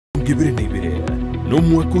ibere na ibere no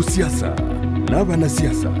mwako siasa n'abana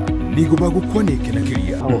siasa nigo bagukwaneke na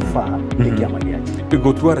kiria ofa niki amagiaji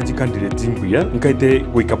igotwara candidate nguya nkaite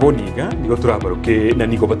gwikaboniga nigo turabaruke na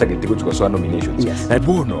nigo batagete gucwa so nominations na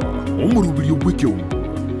bono umurubiri Ekeumbu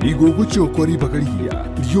nigo gucyo kwari bagariya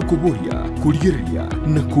ryo kuboria kurigeria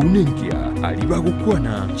na kunengia ari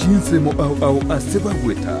bagukwana chinsemo au aseba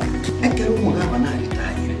gweta Ekeumbu ngaba na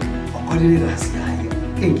ritayire okorera asiyayo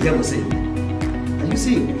engiya gosenya. And you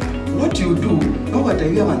see what you do no matter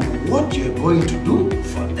what you're going to do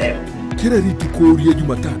for them. Kira riti kuria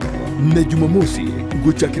Jumatano na Jumamosi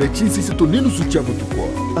guchakira chinsi seto nenusu chabo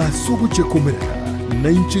tukwa asugu chekomerera na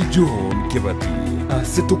inche John Kebati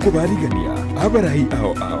aseto kubarigania abarahi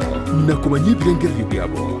ao na kumanyibirengeri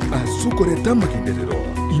byabo asuko reta makinderero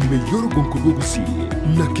imeyoro gonkurwo gusi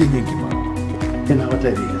na Kenya ngima Kena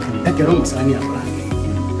hoteli Ekeumbu sani abarangi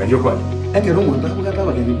kanyo kwani Ekeumbu ndakugata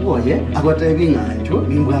bageni boye agote binganjo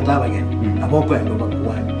bimbwata bageni aboko endo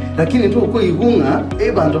bakwani lakini to ko igunga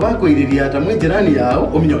bantu bakoiriria ata mwenjerani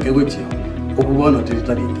yao ominyoke gwebyo okubona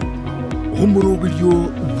teritariki umurubiryo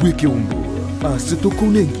Ekeumbu aseto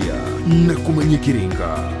kunengia na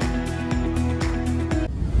kumanyikirenga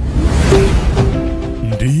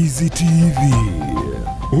Ndizi TV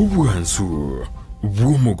ubwansu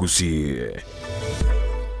bw'umugusi.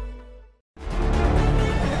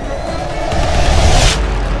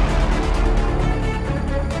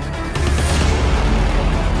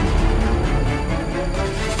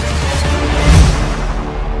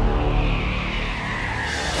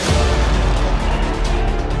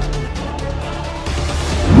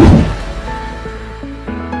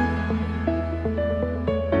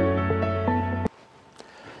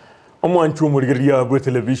 Omwanchu murigeria bwe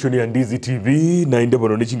television ya Ndizi TV na inde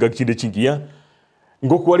bono nichinga kinde chingia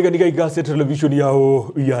ngokwariga niga igase television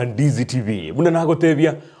yao ya Ndizi TV muna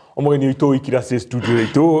nagotebia omugeni wito ikirase studio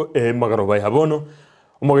ito magaro bai habono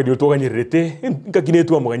omugeni utoganyerete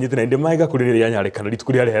ngakinetu amuganyete na inde maiga kuriria yanyare kanali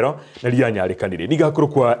tukuri rero na yanyare kanire niga kuru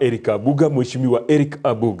kwa Abuga mweshimiwa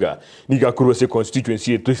Abuga niga kuru se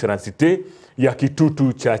constituency etu Serancité ya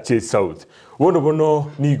Kitutu Chache South wono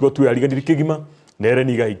bono nigo tu yariganire kigima nere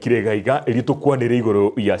niga ikirega erito kwanere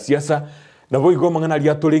igoro ya siasa na bo igoma ngana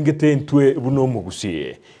ria torengete ntwe buno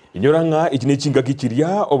mugusie inyoranga ikine chinga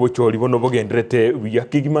kikiria obochori bono bogendrete ya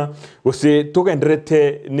kigima gose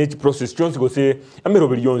togendrete net process jones gose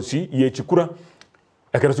ameroberi yonsi ye chikura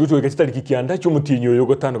akarasu cyo gakitari kikianda cyo mutinyo yo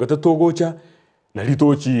gotano gatatogocha na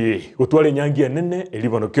litochi gotware nyangi nene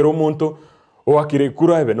elibono kero monto Oakire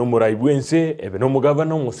kura ebe no muraibwense, ebe no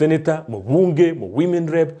mugavana, mo senator, mo bunge, mo women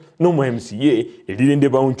rep, no mo MCA, elirinde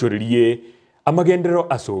baunchoririe amagendero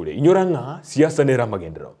asore. Inyoranga siasa nera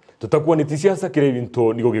amagendero. Tutakuwa neti siasa kire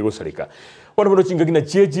binto nigo gegosarika. Wana bono chinga kina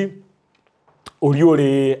chieji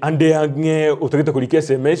oriore ande ange otageta kulike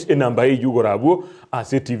SMS enamba yugorabu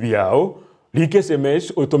ase TV yao. Like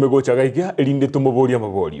SMS otomego chagaiga elinde tomoboria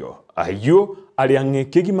maborio. Ayo aliange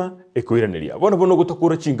kegima ekoiraneria. Wana bono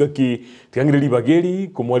gutakura chinga ki tiangiriri bageri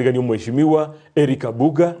kumwarigani mheshimiwa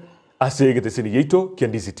Abuga ase geteseni yeito kia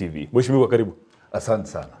Ndizi TV. Mheshimiwa karibu. Asante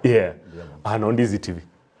sana. Yeah. Ano Ndizi TV.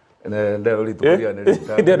 Ndio litukuria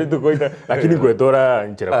nilitaka. Ndio litukuita lakini kwetora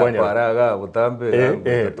nchira kwanya. Paraga butambe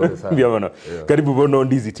ngutore sana. Ndio bana. Karibu bono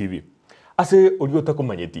Ndizi TV. Ase uliota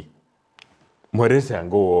kumanyeti. Mwerese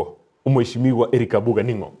ango umheshimiwa Abuga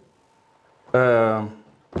ningo.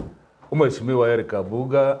 Umheshimiwa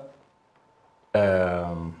Abuga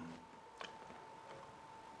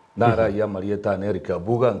nara ya Marieta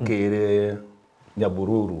Abuga nkere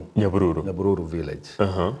Nyabururu village.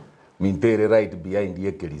 Mintere right behind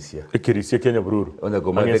Ekeumbu. Ekeumbu kia Nyabururu.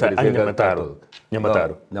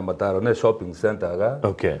 Nyamataro ne shopping center ga.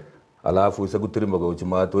 Okay. Alafu isa kutirima go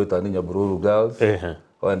chimato etani Nyabururu girls.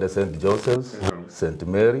 Oende St. Joseph's, St.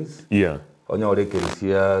 Mary's. Yeah. Onyore Ekeumbu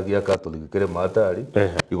gia Catholic kere matari.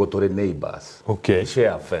 Igotore neighbors. Okay.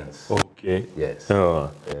 Share fence. Okay. Yes.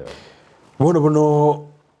 Bono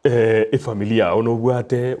familia ono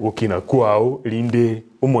bwate wokina kwao linde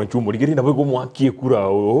umwanchu murigeri na bwo mwakie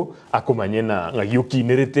kurao akomanyena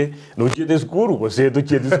ngayukinerete no chete skuru gose to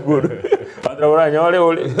chete skuru atrabora nyore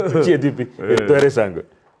ole chete pi tore sango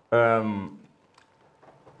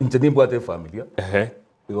inteni bwate familia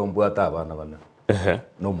igombwata abana bana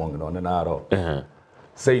no mongino ne naro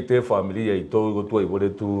seite familia ito gotwa ibore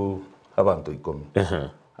tu abantu 10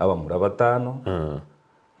 abamura batano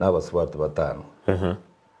n'abaswatu batano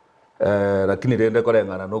lakini rende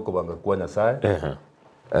korengana no kubanga kwa Nyasaye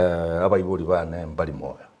abayiburi bane mbali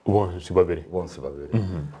moya bonsi babiri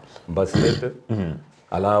mbasirete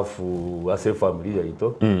alafu ase familia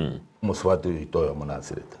ito muswatu ito ya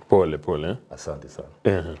monasirete pole asante sana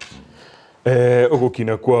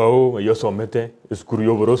Ogukina kwao yosomete skuru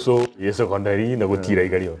yoboroso ye secondary na gutira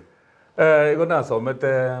igario. Igo nasomete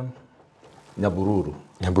Nyabururu.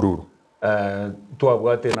 Nyabururu.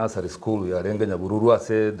 Twabwate nursery school ya renge Nyabururu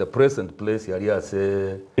ase the present place yari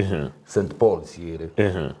ase St Paul's yere.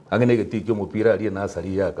 Angene getikyo mupira ari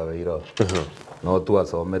nursery ya kabeiro. No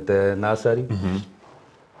twasomete nursery.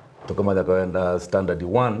 Tukamanya kwenda standard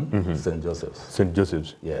 1 St Joseph's. St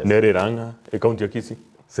Joseph's. Yes. Nere ranga county ya Kisii.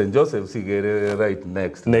 St Joseph's igere right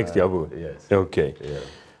next. Next ya Abuga. Yes. Okay. Yeah.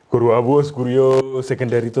 Kuru abo skuru yo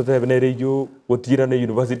secondary to tebene yo gutira na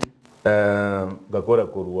university. Gakora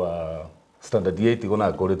kurwa standard 8 gona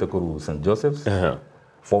akorete kuru St Joseph's.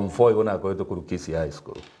 Form 4 gona akorete kuru Kisii High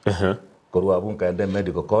School. Kuru abu nkaende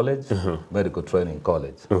medical college, medical training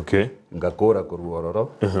college. Okay. Ngakora kuru Ororo.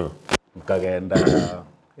 Nkagenda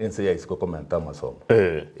ense ya isiko komenta masomo.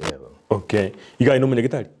 Yeah. Okay. Iga ino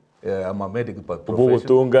mwenye I'm a medical professional. Ubo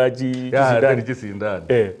tongaji jisindani.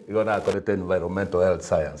 Igona akorete environmental health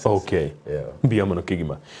sciences. Okay. Yeah. Mbia mono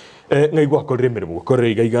kigima. Ngai gwakorire mirimo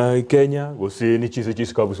gukore iga Kenya gusi ni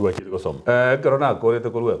chise kabusu wa chise gosoma. Korona akorete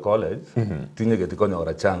kurwe college. Tinye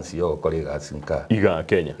getikonyora chance yo koriga sinka. Iga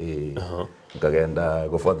Kenya. Nkagenda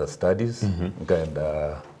go further studies.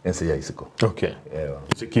 Nkagenda ense ya isiko. Okay.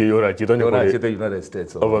 Siki yora chitonyo kore United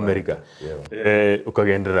States of America.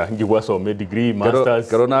 Ukagendera ngigwa some degree masters.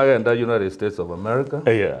 Korona agenda United States of America.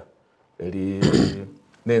 Yeah. Eri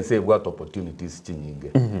nense what opportunities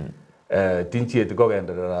chinyinge. Tinchi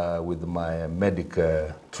etikogendera with my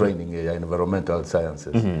medical training in environmental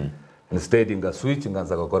sciences. Instead inga switch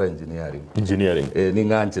nganza gukora engineering. Ni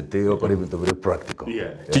nganchete okore bintu biri practical.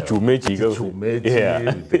 Chichumechi.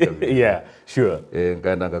 Yeah, sure.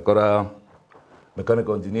 Nganda ngakora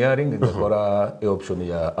mechanical engineering, ngakora option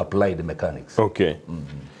ya applied mechanics. Okay.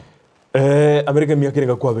 America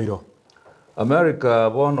miaka kwa biro. America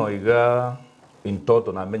bono iga in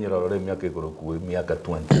total na menyera rore miaka iguru ku miaka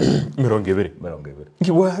 20. Mirongeveri.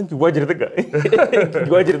 Ngibwa jireteka.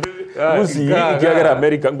 Musi ikiagera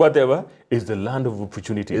America ngwateba is the land of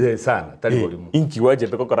opportunities. Sana tali bolimu. Inki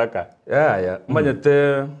wajireteka koraka. Yeah.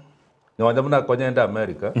 Manyete nyawanja muna konyenda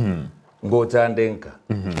America. Ngocha ndenka.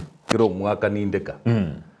 Kiro mwaka nindeka.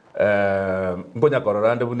 Ngonya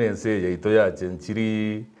kororande bunense yaito yache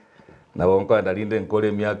nchiri na bonko ndalinde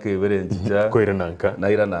nkole miaka ibere njija. Koirananka.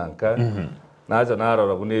 Nairananka. Naja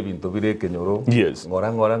narora bune bintu bire kenyoro. Yes.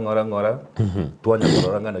 Ngora. Twanya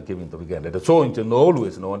kororanga na kebintu bigende. So into no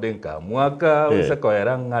always no ndenka. Mwaka wese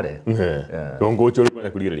koera ngare. Ngo chori kwa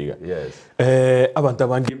kuliririga. Yes. Abantu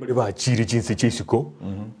abandi muri bachiri chinse chisiko.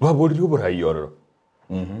 Baboriri oborayoro.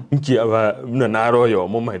 Nki aba naro yo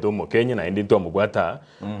moma ito mo Kenya na ndi to mugwata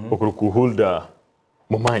okuruku holder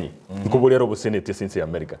momanyi. Nkobolero bo senate since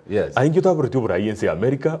America. Yes. Aingi to aboriti oborayense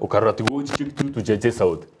America ukarati go Kitutu Chache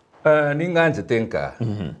South. Ni nganje tenka.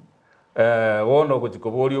 Wono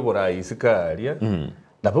kuchikobori oborai sikaria.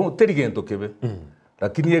 Na bomo terigento kebe.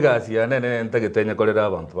 Lakini yegasi ya nene ntagetenya kolera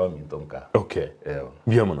abantu bamintonka. Okay.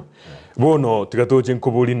 Biamono. Bono tigatoje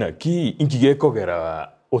nkobori na ki inkigekogera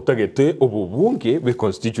otagete obubunge be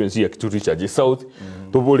constituency ya Kitutu Chache South.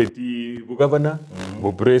 Toboleti governor,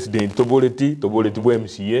 bo president toboleti bo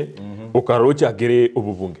MCA. Okarocha agere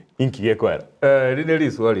obubunge. Inkigekora. Rine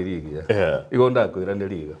riswali rigia. Igonda kwira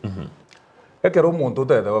nderiga. Ekero omuntu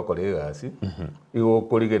utenda gukora egasi. Igo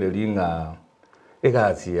kurigereria nga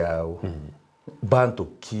egasi yawe. Bantu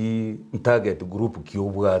ki target group ki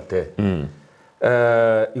obwate.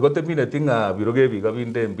 Igotemine tinga biroge biga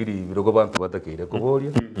binde mbiri birogo bantu batakire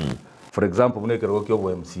kuboria. For example, munekero kyo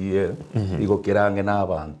bo MCA igo kirange na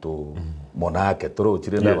abantu monake toro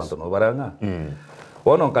chire na abantu no baranga.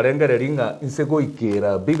 Wono nkarengere ringa insego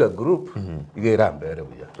ikera bigger group igera mbere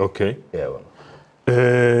buya. Okay.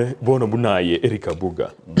 Bono bunaye Erika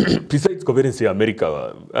Abuga. Besides conference ya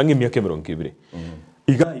America ange miaka 20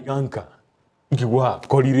 iganka ngiwa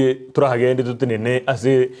korire turagende tutenene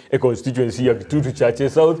ase a constituency ya Kitutu Chache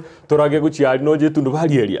South turage guchiari noje tundu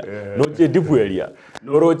bali area noje dipu area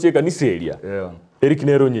noroche kanisa area. Eric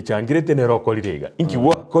nero nyechangire tenero korirega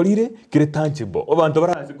inkiwa korire kire tangible abantu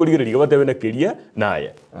barazi korigeriga batebe na keria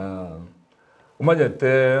naye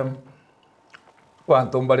umanyete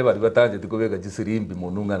kwanto mbali bali batanje tikobega jisirimbi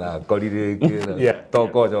mununga na korire kira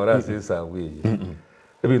toko jora sisa wi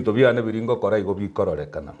ebintu byane biringo kora igo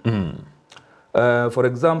bikororekana. For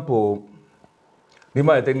example,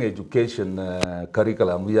 nima eteng education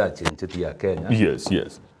curriculum ya chencheti ya Kenya.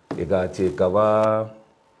 Yes. Igache kaba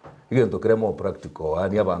igento kremo practical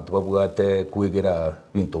ani abantu babwate kuigira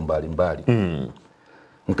bintu mbali.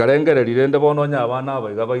 nkarengererire nde bono nya abana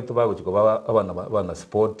abaiga baitu baguchiko abana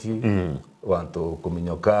sporti bantu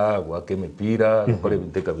kuminyoka gwaka emipira gukora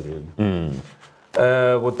ebintu ekabireri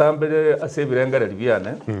butambire ase ebirengereri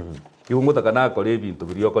biane igo ngotaka nakora ebintu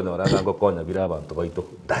biri okonyoranga ngokonya bire abantu baitu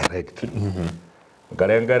directly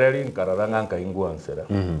nkarengereri nkarora nkaingwa nsera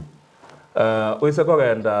oise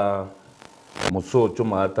kogenda musocho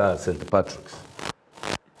mata St. Patrick's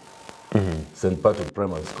St. Patrick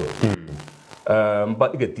Primary School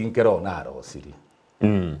mba igetinkero naro siri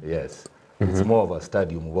yes it's more of a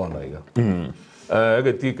stadium bona iga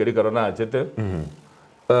igetinkeri karona chete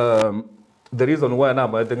the reason why na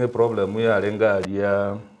ma tenge problem ya renga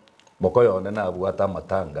ya mokoyone na Abuga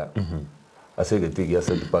matanga ase igetinkeri ya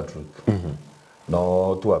St. Patrick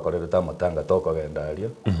no tu akorere ta matanga toko gendaria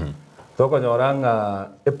toko nyoranga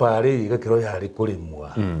epare igakiro yari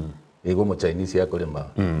kurimwa igo mo Chinese ya kurima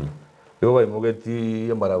igo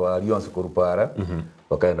baimugeti amarabari yonse kurupara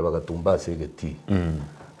bakaenda bagatumba segeti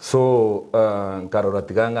so nkarora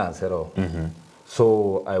tiganga ansero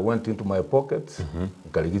so I went into my pockets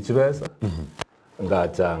nkaligichibesa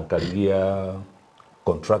ngacha nkaligia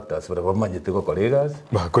contractors but bamanyete ko colleagues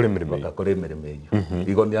bakore mirimo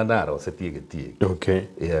igo ndiandaro setigeti okay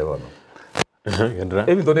yeah bono gendra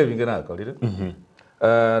ebintu nebinge nakorire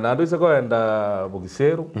na ndo isako enda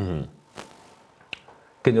bugiseru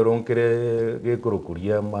kenyoronkere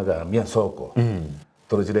gekurukuria magamia soko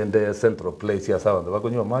torojirende central place ya sawa ndo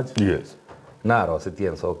bakonywa maji yes naro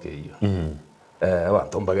setien soke iyo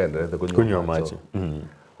abantu mbagendere kunywa maji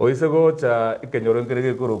oise gocha kenyoronkere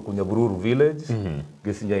gekurukunya bururu village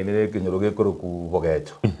gesinyaine kenyoro gekuruku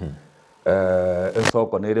bogecho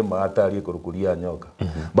ensoko nere maatari gekurukuria nyoka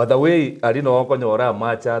but the way ari no okonyora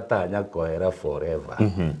macha atanya koera forever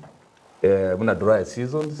muna dry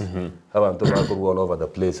seasons abantu bakuru all over the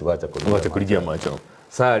place bacha kuligia macho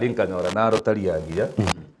sari nkanyora naro tariagia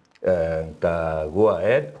nka go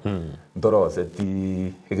ahead ndorose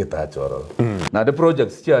ti igitachoro na the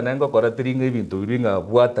projects cia nengo kora tiringa ibintu biringa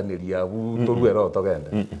bwataniria bu torwero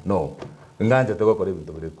togenda no nganje tego kora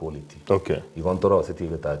ibintu biri quality okay igon torose ti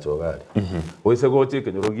igitachogari oise gochi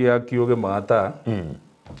kenyorogia kioge mata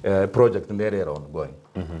project nere ongoing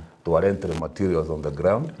to rent the materials on the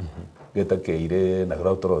ground geta keire na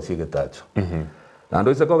grautoro sigetacho na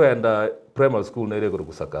ndo isako genda primary school nere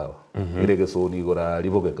gurugusakawa ire gesoni gora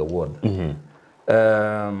riboge kawona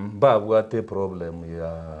babwate problem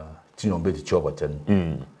ya chinyombe chichoba chani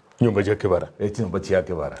nyumba ya kebara chinyomba chia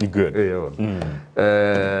kebara good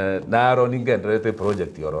na ro ningendrete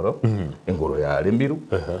project yororo engoro ya rimbiru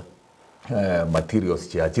materials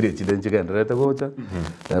chia chire chidenje gendrete gocha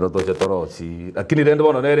ero tocha torosi lakini rende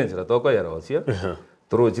bono nere nchira toko ya rosia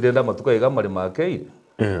toro chirenda matuka iga mari make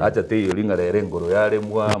acha te yoringa rere ngoro yare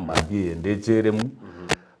mwa magi ndechere mu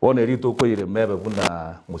one rito ko ire mebe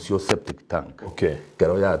buna musio septic tank okay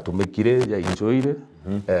kero ya tumekire ya enjoyire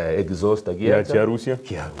exhaust agia ya Russia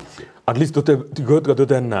at least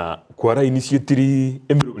tote na kwara initiative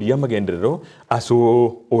emruli ya magenderero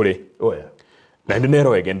aso ore oya na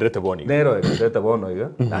nero egendrete boni iga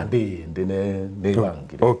andi ndine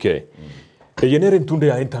nebangire okay yenere ntunde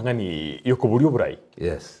ya entangani yokoburio burai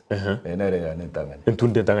yes enere ya entangani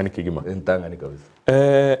ntunde entangani kigima entangani kabisa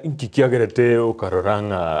nkikiagerete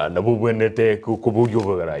ukaroranga nabubwenete kuburio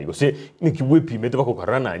burai gose nikibwepi mete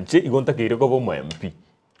bakokarana nche igonta kire ko bo MP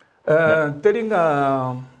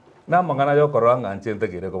teringa na mangana yo koranga nche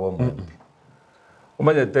ntekire ko bo MP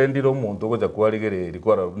umanye tendiro muntu goja kwarigereri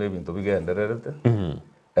kwara nebintu bigendererete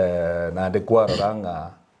na de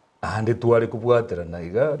kwaroranga ande tuare kubwatera na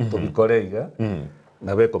iga tubikore iga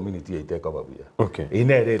na be community iteka babuya okay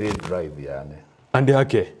inerere drive yane ande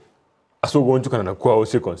hake aso gonjukana na kwa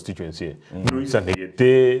ose constituency no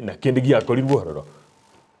isanegete na kendigi akorirwo haroro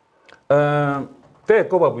te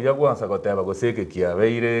ko babuya gwansa goteba goseke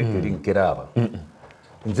kiabeire kirinkiraba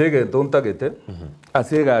njege ntontagete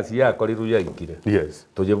asega asia akoriru ya ikire yes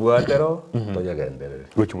tujebwatero tujagenderere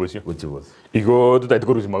gochibosio igo tutaiti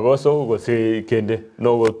kurusi magoso gose kende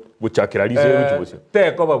no guchakira rise gochibosio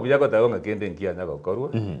te ko babuya goteba ngakende nkianya gokorwa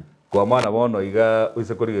kwa maana bono iga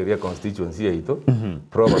uise kurigeria constituency yaito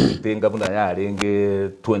probably tenga buna yarenge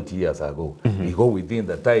 20 years ago igo within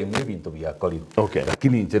the time ebintu byakoriru okay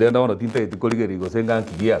lakini ncherenda bono tinte tikurigeria igo senga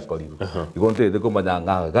nkigia akoriru igo ntete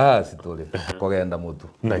kumanyanga gas tole kogenda mutu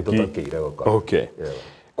tutokeire gokora okay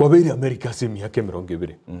kwa beire America semi yake 20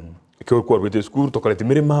 kyo kwa rwete school tokalete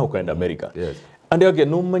mirima ukaenda America yes ande ake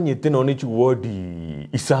no manyete no ni wodi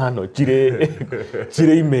isano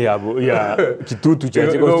chire ime ya Kitutu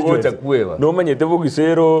Chache no manyete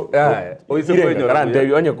bogisero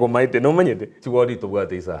karante onye komaite no manyete chiwodi to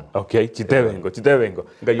bwate isano okay chitebengo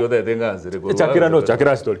ngayode tenganzire ko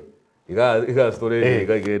chakira story iga story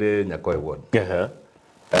igagere Nyakoe ward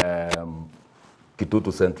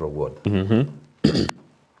Kitutu Central ward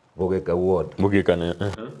Bogeka ward Bogekane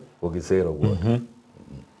Bogisero ward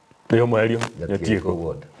yo mario yatieko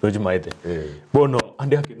ward nojimaite bono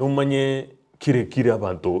ande ake no manye kire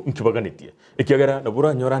abantu nkibaganitie ekiagera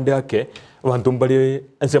nabura nyora ande ake abantu mbali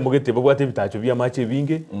ense mogete babwate bitacho bya mache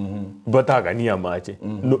binge batagania mache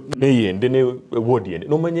ne yende ne ward yende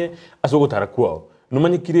no manye asogotara kwao no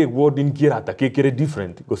manye kire ward nkira atakekere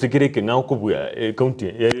different ko sekere ke ngao kubwa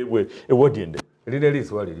county ward yende lile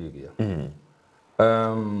swali ligia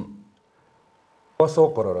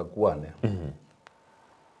osokorora kwane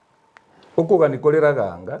uko ganikorera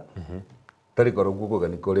ganga tari koro uko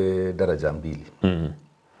ganikore daraja mbili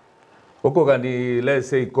uko gani let's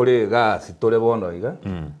say kore gas tore bono iga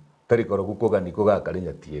tari koro uko ganiko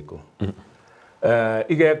gakarinya tieko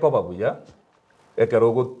ige ko babuya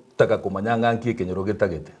ekero gutaka kumanyanga nki kenyoro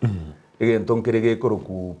getagete ige ntonkere koro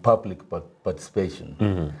ku public participation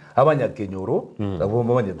abanya kenyoro abo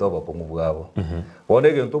mabanye toba pongu bwabo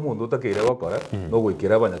bone ge nto mundu takire bakora no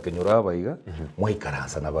gwikira abanya kenyoro abaiga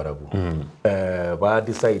mwikaransa na barabu ba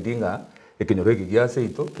decidinga ekenyoro gia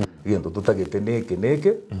seito ige nto tutagete neke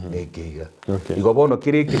iga igo bono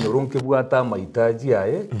kire kenyoro nkebwata mahitaji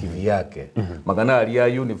yae kivi yake magana ari ya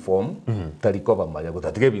uniform tariko bamanya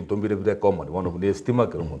gutatige bintu mbire bire common bono bune stima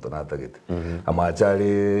kero muntu natagete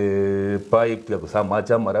amachare pipe ya kusama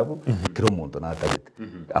cha marabu kero muntu natagete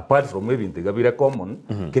apart from ebintu gabire common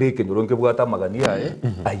kire kenyoro nkebwata magani yae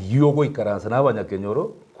ayogo ikaransa nabanya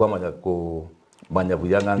kenyoro kwamanya ko manya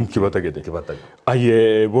buyanga kibatagete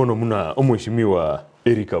aye bono muna omwishimiwa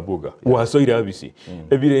Abuga wasoira abisi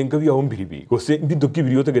ebire nkabya ombiribi gose mbintu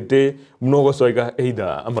kibiri otegete mnogo soiga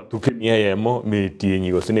either amatuke niayemo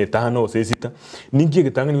metinyi gose ne 5 ose 6 ningi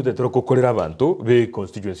getanga ni utetero kokorera abantu be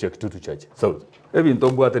constituency ya Kitutu Chache south ebintu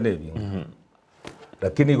mbwate nebi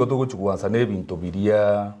lakini goto guchukwansa nebintu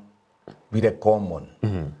biria bire common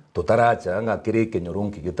totaracha nga kire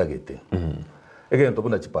kenyoronki getagete egento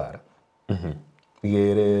buna chipara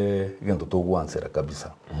igere igento tugwansera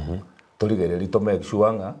kabisa toligere lito make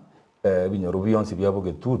sure nga binyoro byonsi byabo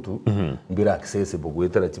Kitutu mbira accessible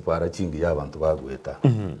gwetera chipara chingi y'abantu bagweta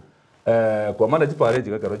kwa mana chipara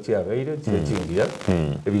chigakaro chiabeire chingi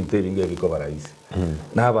ebintu ebinge biko baraisi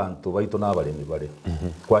n'abantu baito n'abaremi bare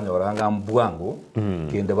kwanyoranga mbwango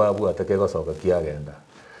kende babu atakego soka kiagenda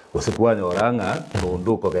usikwanyoranga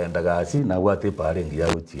ndo kogenda gasi na bwate pare ngi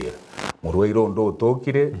yawo chiera murweiro ndo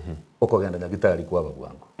utokire okogenda nyagitari kwa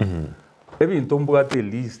babwango ebintu mbwate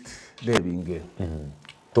list debinge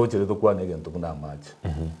tochire to kwane gento kuna match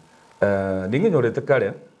ningi nyorete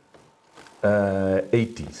kare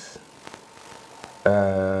 80s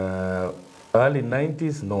early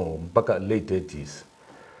 90s no mpaka late 80s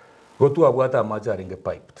gotu abwata match aringe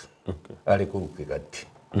piped ari kuruke gati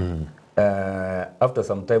after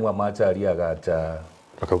some time wa match ari agacha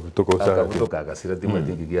akabutoka agasira timwe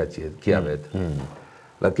tingi giache kiabet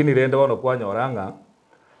lakini rende wono kwanyoranga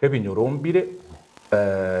ebinyorombire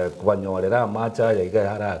kubanyorera amacha yayiga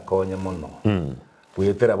harakonye muno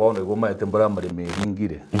gwetera bono gomaete mbora muri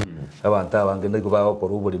meringire abantu abange ndiko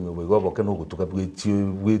bagokora uburimi bwigoboke no gutuka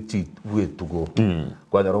bwitugo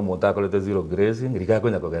kwanyara umuntu akorete zero grazing rika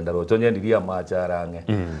konya kugenda rocho nyendiria amacha arange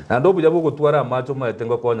na ndo buja bugutwara amacho maete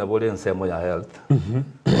ngo konya bore nsemo ya health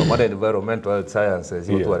kwa environmental health sciences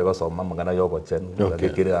yotware basoma mangana yobo chen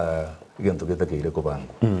ngakira igento getakire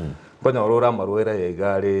kubangu konya orora marwera ya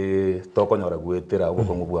igare tokonyora gwetera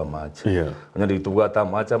uko ngubwa amacha nyandi tubwata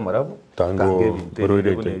amacha marabu kange bintero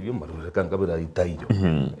nebyo marwera kangabira itairo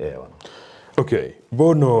okay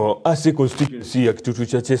bono ase constituency ya Kitutu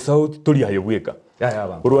Chache south tuli ayobweka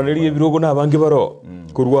urwaniriye birogo nabange baro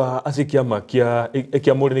kurwa ase kiama kia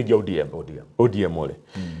mole ne ODM mole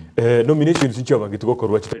nominations nchi abange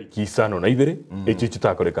tugokorwa kitariki 5 na 2 echi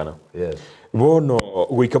kitakorekana bono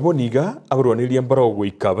gwikaboniga abarwaniriye mbaro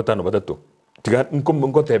gwika 5 tiga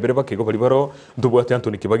ngotebere bakego bari baro ndubwate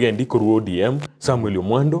Anthony Kibagendi kurwa ODM Samuel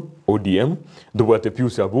Omwando ODM ndubwate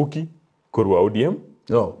Pius Abuki kurwa ODM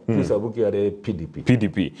no Pius Abuki are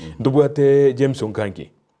PDP ndubwate James Onkanki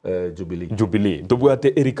Jubilee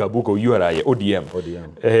ndubwate Eric Abuko URI ODM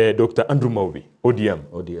Dr. Andrew Maubi ODM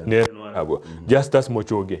nero arabo Justus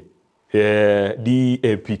Mochoge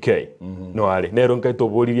DAPK no ale nero nkai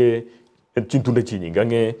toborire chintunde chinyinga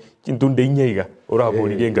nge chintunde inyeiga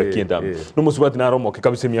uraburirie ngakienda no musubati na romo ke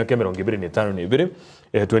kabisa myaka 25 ni ibere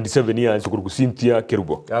 27 years kuri Cynthia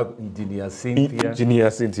Kerubo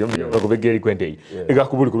engineer Cynthia ko begeri kwendei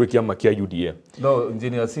igakuburi kubiki amakia UDA no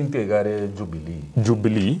engineer Cynthia gare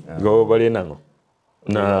Jubilee go bale nango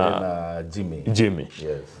na Jimmy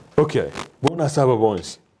yes okay bona saba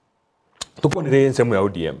bonsi tuponere nsemu ya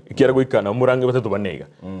ODM ikiara goikana murange batatu banega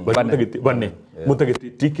bane mutageti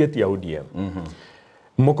ticket ya ODM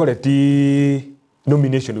mukoreti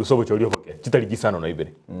nomination usobo chori oboke chitariki sana na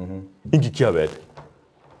ibere ingi kiabete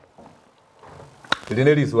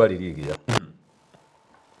ilineri swali ligia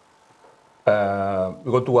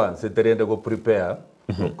we got one seterende go prepare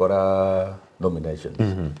ukora nominations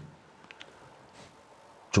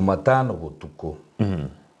Jumatano butuko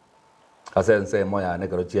asense moya ne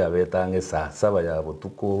karo chia betange saa 7 ya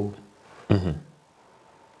butuko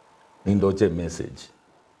nindoche message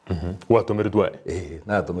watomeretwa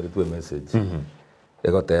na tomeretwa message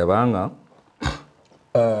egotebanga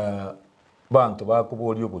bantu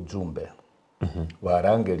bakubori obujumbe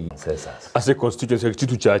barangeri census ase constituency ya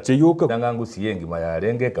Kitutu Chache yoka nangangu siyengi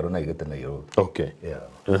mayarenge karona igete na yoro okay yeah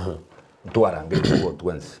tuarangeri kwa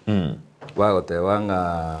twensi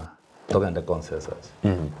bagotebanga togende consensus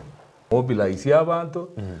mobilize abantu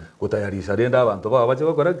kutayarisha renda abantu baba bache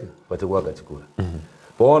bakorake bache gwakachikura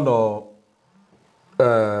bono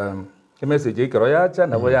message ikaro yacha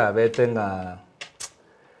nabo yabete nga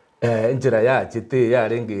njira yache te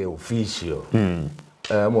yarenge official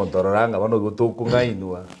montororanga bano gutuku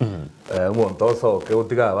ngainwa montosoke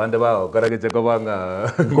utiga abande bao karage cheko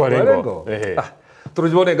banga kwarengo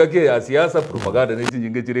turujibone ngake ya siasa propaganda n'iki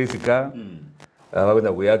nyinge kiresika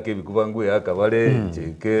abagonya kuyake bikubangu yakabare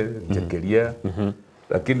cheke chekeria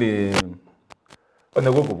lakini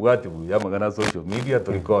ona goko bwati buyamagana social media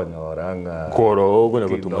turikonya oranga koro gone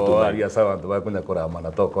gutuma to ari asa bantu bakunya korama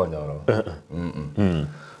na tokonya oro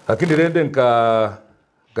lakini rende nka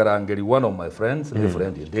karangeri one of my friends my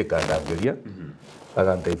friend inde kandangeria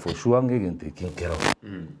agante for sure ngente kinkero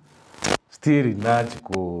still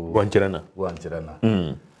nachiko wancherana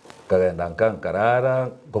kagenda nkankarara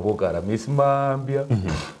ngobokara mismambia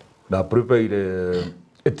na prepare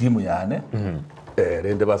timu yane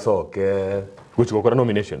rende basoke guchikokora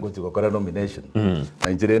nomination na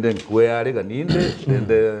njirende nkwe ari ganinde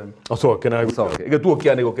rende asoke na soke igetuo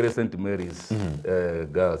kiane go St Mary's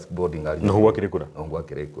girls boarding ari no wakirekura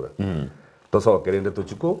tosoke rende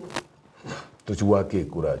tuchiwake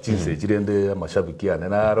kura chinse chirende amashabiki ane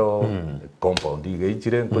naro compound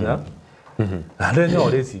igeichire nkunya ande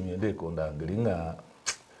nyore simye nde kondangiringa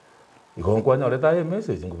ikonkwa nyore taye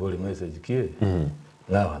message ngubori message kie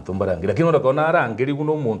na bantu mbarangira lakini ndakona arangiri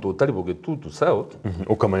kuno muntu utari bo Kitutu South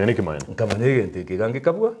ukamanya nkamanye nte kigange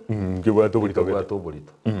kabwa ngibwa toburito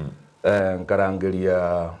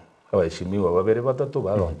nkarangiria abashimiwa babere batatu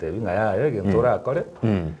baronte binga yaye gentora akore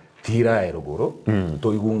tira erogoro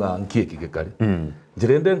toigunga nkieki gekare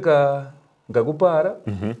njirende ngagupara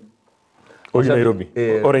Oji Nairobi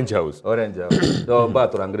Orange House no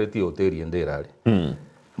baturangireti hoteli nderari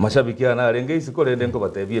mashabiki ana arenge isikorende ngo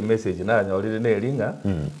batebie message na nyorire neringa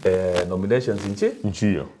nominations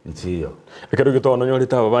nchiyo ekero gitono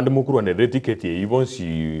nyorita abandi mukurwanire ticket ye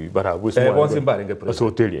ibonsi baragwese bonsi mbarenge president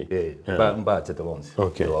hoteli mba chete bonsi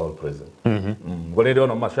okay all present ngolere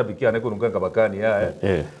ono mashabiki ane kununga kabakani ya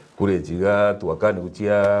kurejiga tuwakani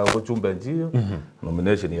kuchia ubuchumbe nchiyo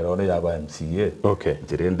nomination yaraone yaba MCA okay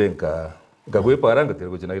njirende ngabwe paranga tero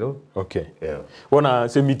kuchina iro okay wana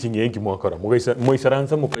se meeting yengi mwakora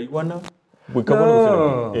muisaranza mukaiwana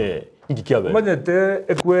bukabona ingikiabe manyete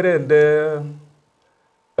ekwerende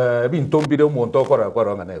bintombire umuntu okora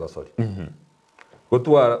kwaronga nego sori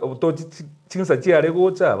gutwara to chinsa chiare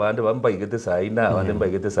gocha abande bambaigete saa 4 abande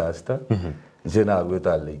mbaigete saa 6 nje na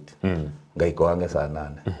gweta late ngaiko ange saa 8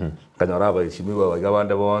 kanyora abashimiwa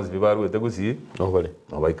bagabande bonse bibarwete gusi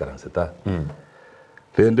baikaranse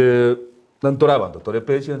rende nantora abantu tore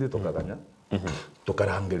patient tokaganya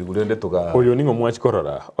tokarangeri gurende toka oyo ningo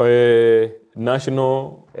mwachikorora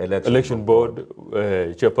National Election Board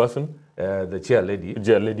chairperson the chair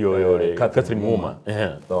lady oyo Catherine Muma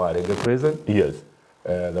so are the president yes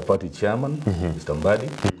the party chairman Mr. Mbadi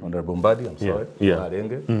Honorable Mbadi I'm sorry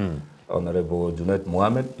arenge Honorable Junet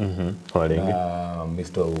Mohamed arenge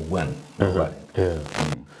Mr. Ugwan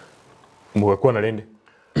mugakwana rende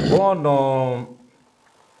ono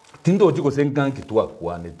tindo jiko senkanki tu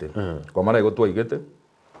akwanite kwa mara iko tu igete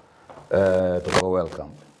to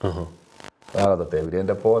welcome ala da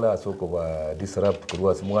tevirenda pola asuko ba disrupt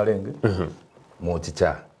kurwa simwarenge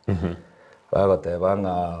mochicha ala te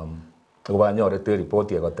banga kubanyore te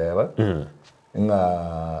report ya goteba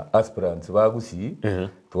nga aspirants bagusi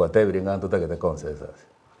twatebire nga tutagete consensus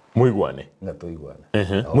muigwane nga tuigwane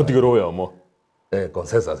mutigero yomo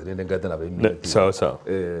consensus ni ngate na be sawa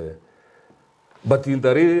but in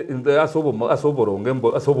the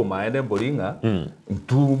asobo maene mboringa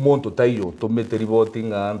tu monto tayo to meteri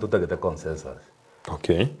voting and tutagete consensus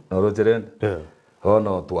okay no rogerend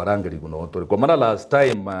no tuarangeri kuno to kwa mana last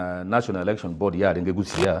time national election board ya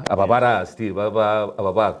ngegusia ababara still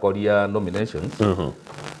ababa korea nominations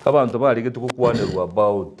abantu bari getukukwanirwa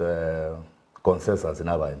about consensus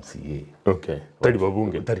na ba MCA okay tari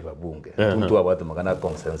babunge tuntu abatu magana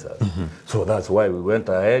consensus so that's why we went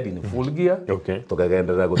ahead in full gear okay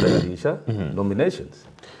tukagendera gutayarisha nominations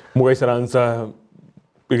mugaisaranza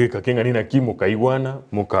kakenga nina kimu kaigwana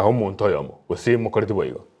mukaho monto yomo gose mukorete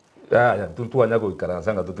boigo tuntu anya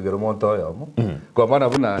guikaranza nga tutigero monto yomo kwa mana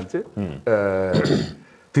bunanje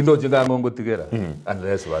tindo jinga ngongo tigera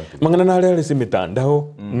unless one thing mangana na rere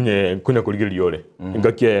simitandao kunya kurigiria ore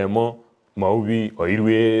ngakiemo maubi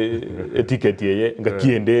oirwe etiketi ye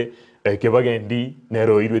ngakiende kebagendi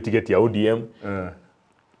nero irwe tiketi ya ODM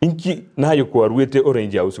inki nayo kwa ruete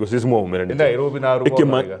orange house ko sisimo umerani Nairobi na rubo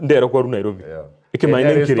ekema ndero kwa Nairobi ekema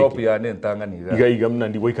ine nkireki stop ya ne ntangani iga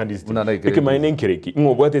mnandi we candidate ekema ine nkireki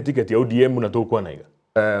ngobwate tiketi ya ODM na to kwa naiga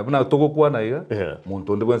buna toko kwa naiga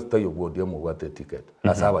muntu ndi wensta yo ODM obwate ticket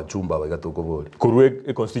asaba chumba wa gatoko bori kurwe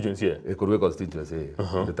constituency kurwe constituency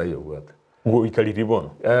ndetayo obwate go ikaliri bono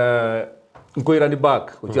nkoira ni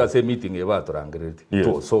back uchi ase meeting eba torangiriti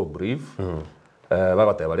to so brief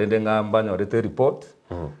bagate barende ngamba nyorete report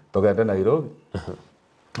togende Nairobi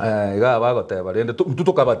iga bagate barende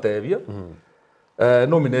mtuto kabatebia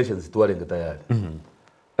nominations twarenge tayari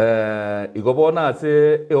igobona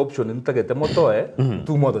ase option ntagete moto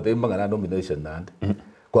tu moto te mbanga nomination nande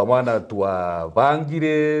kwa maana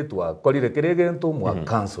twabangire twakorire kirigento mwa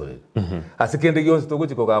cancel asikende gyose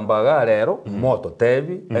tuguchi kugambaga rero moto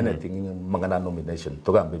tebi anything mangana nomination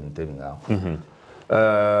tugambe mtebi ngao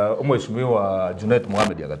umweshimiwa Junet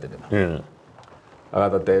Mohamed agatedema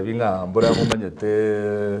agatebi ngambura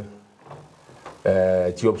mumenyete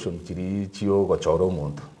chi option kiri chio gochoro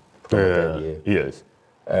umuntu yes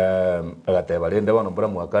agateba rende bano mbura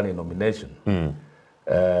mwakani nomination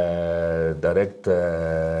direct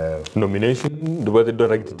nomination dubate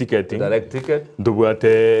direct ticketing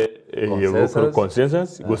dubate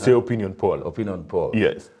consensus go say opinion poll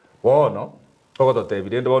yes no togo to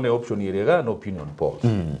evident one option irega no opinion poll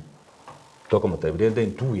togo mo evident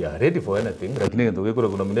in two ya ready for anything lakini ndo geko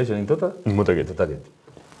nomination in total mutagete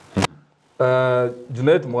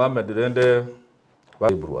Junet Mohamed rende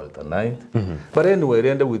February 9th but anyway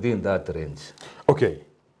rende within that range okay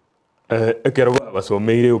ekero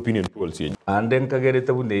basomeire opinion polls yenyu and then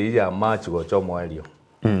kagerete bune ya match go chomo elio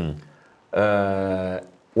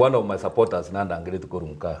one of my supporters nanda ngirete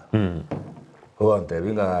korunka ho ante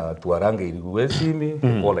binga tuarange iriguwe simi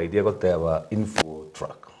pola idea go teba info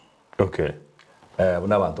track okay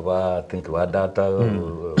buna bantu ba think ba data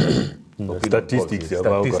statistics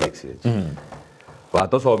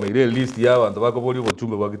bato someire list ya bantu bakobori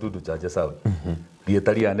bochumbe bwa Kitutu Chache sawa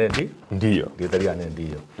dietaria nendi ndio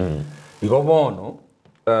igo bono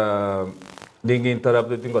ningi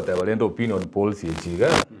interrupt tingo te balendo opinion polls yechiga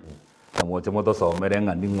amoche moto somere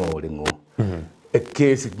ngani ngoringo a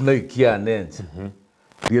case na ikianense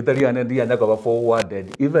dietaria nendi anya ko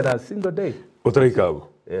forwarded even a single day otraikabo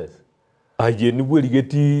yes aye ni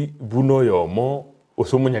bwerigeti buno yomo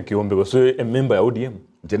osomunya kiombe go so a member ya ODM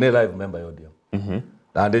general live member ya ODM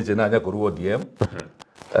ande jena anya ko ODM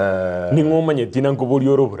ni ngomanye tina nkobori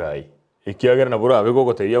oroburai ikiagera na bura abego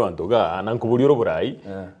goteria abantu ga ana nkobori oroburai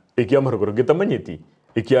ikiamarogoro getamanyeti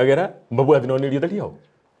ikiagera mbabwati no niri taliao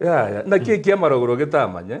na kiamarogoro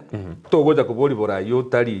getamanye togoja kubori burai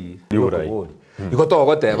utari burai iko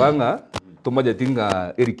togotebanga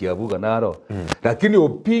tumajetinga Eriki Abuga naro lakini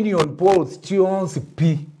opinion polls chionsi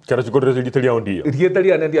pi kara chikorere gitalia ondio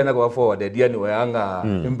gitalia nendi ana go forward dia ni weanga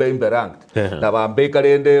imbe ranked na bambe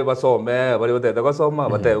karende basome bari bateta basoma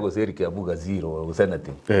bataye go Eriki Abuga 0 go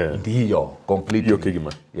senate ndio completely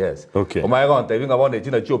kigima yes okay omaye go ntevinga bone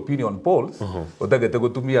china chi opinion polls otagete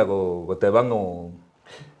gutumia go tebango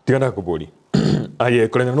tigana kubori aye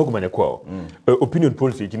kolena no kumanya kwao opinion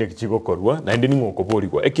polls ikine kichigo korwa na indi ningo kobori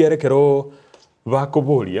kwa ekierekero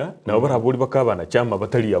bakoboria na barabori bakabana chama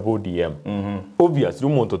batali ya ODM obviously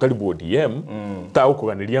umuntu tali ODM ta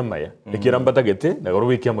ukuganiria maya ekiramba tagete na goro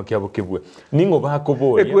wikiamo kiabo kibwe ningo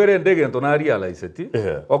bakoboria ekwere ndege ntona realize ti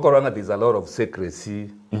okoranga there's a lot of secrecy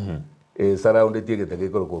surrounded tigete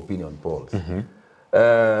gekoro opinion polls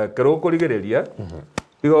kero korigereria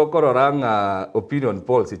igo kororanga opinion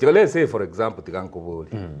polls let's say for example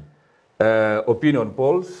tigankobori Opinion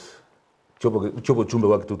polls chobo chumbe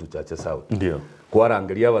wa Kitutu Chache South. Ndio.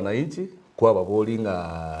 Kwarangeria wananchi kwa baboli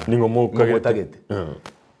nga Ningo mukagete.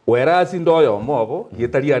 Whereas ndoyo mobo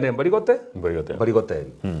yetaria ne mbarigote mbarigote.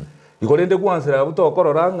 Ikorende kwansera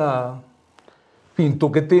butokorora nga pinto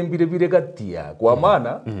ketembire bire gatia kwa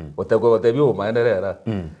maana otegotebyo maendelera.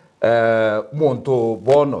 Monto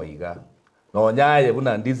bono iga no nyaye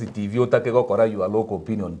buna Ndizi TV otake gokora your local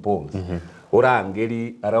opinion polls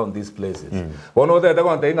orangeri around these places bono otete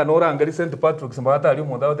konte inga no orangeri St Patrick's mbata ali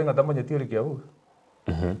monda otenga tamanye tiori kiabu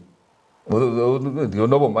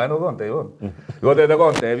no bo maino konte yon otete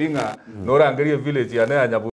konte binga no orangeri village ya ne